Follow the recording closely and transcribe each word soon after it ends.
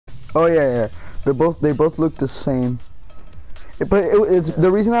Oh yeah. They both look the same. But it's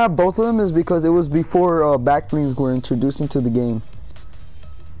the reason I have both of them is because it was before backblings were introduced into the game.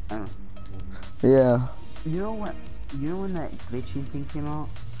 Oh. Yeah. You know what? You know when that glitching thing came out?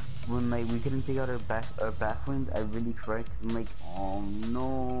 When like we couldn't take out our backlinks, I really cried. 'Cause I'm like, oh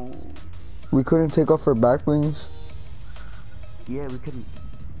no. We couldn't take off our backblings. Yeah, we couldn't.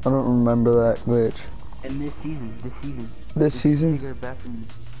 I don't remember that glitch. And this season. This we season? couldn't take our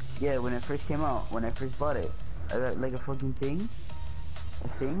backlinks. Yeah, when it first came out, when I first bought it, I got like a fucking thing. A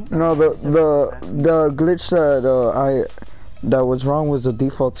thing. No, the glitch that was wrong was the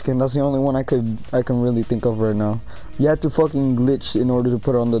default skin. That's the only one I can really think of right now. You had to fucking glitch in order to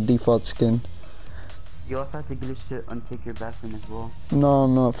put on the default skin. You also have to glitch to untake your backline as well.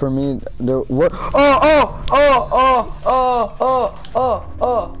 No, for me, what?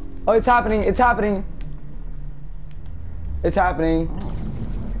 Oh, it's happening. It's happening. It's happening.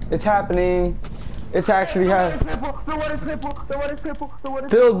 It's happening. It's actually happening. The water's purple. The water's purple. The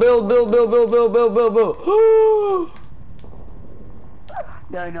water's Build.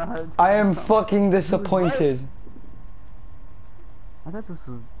 Yeah, I know how it's I am fucking disappointed. I thought this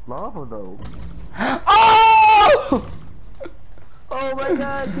was lava though. Oh! Oh my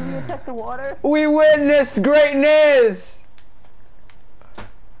god, can we attack the water? We witnessed greatness!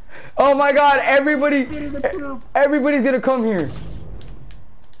 Oh my god, everybody's gonna come here.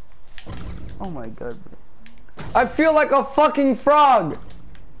 Oh my god. I feel like a fucking frog.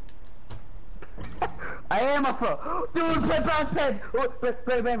 I am a frog. Dude, play bounce pads.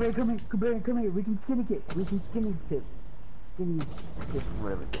 Brandon, come here. We can skinny kit. Skinny tip,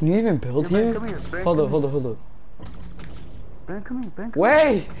 whatever. Can you even build here? Come here. Hold up. Brandon, come here.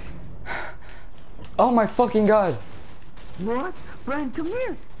 Wait! Oh my fucking god. What? Brandon, come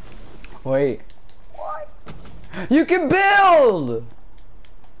here. Wait. What? You can build!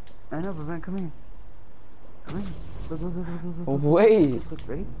 I know, but Brandon, come here. Look. Wait. Look,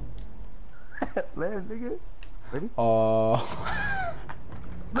 ready? Larry, nigga. Ready? Oh.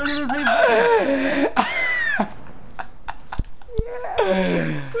 Look at this thing.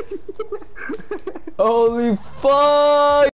 Yeah. Holy fuck!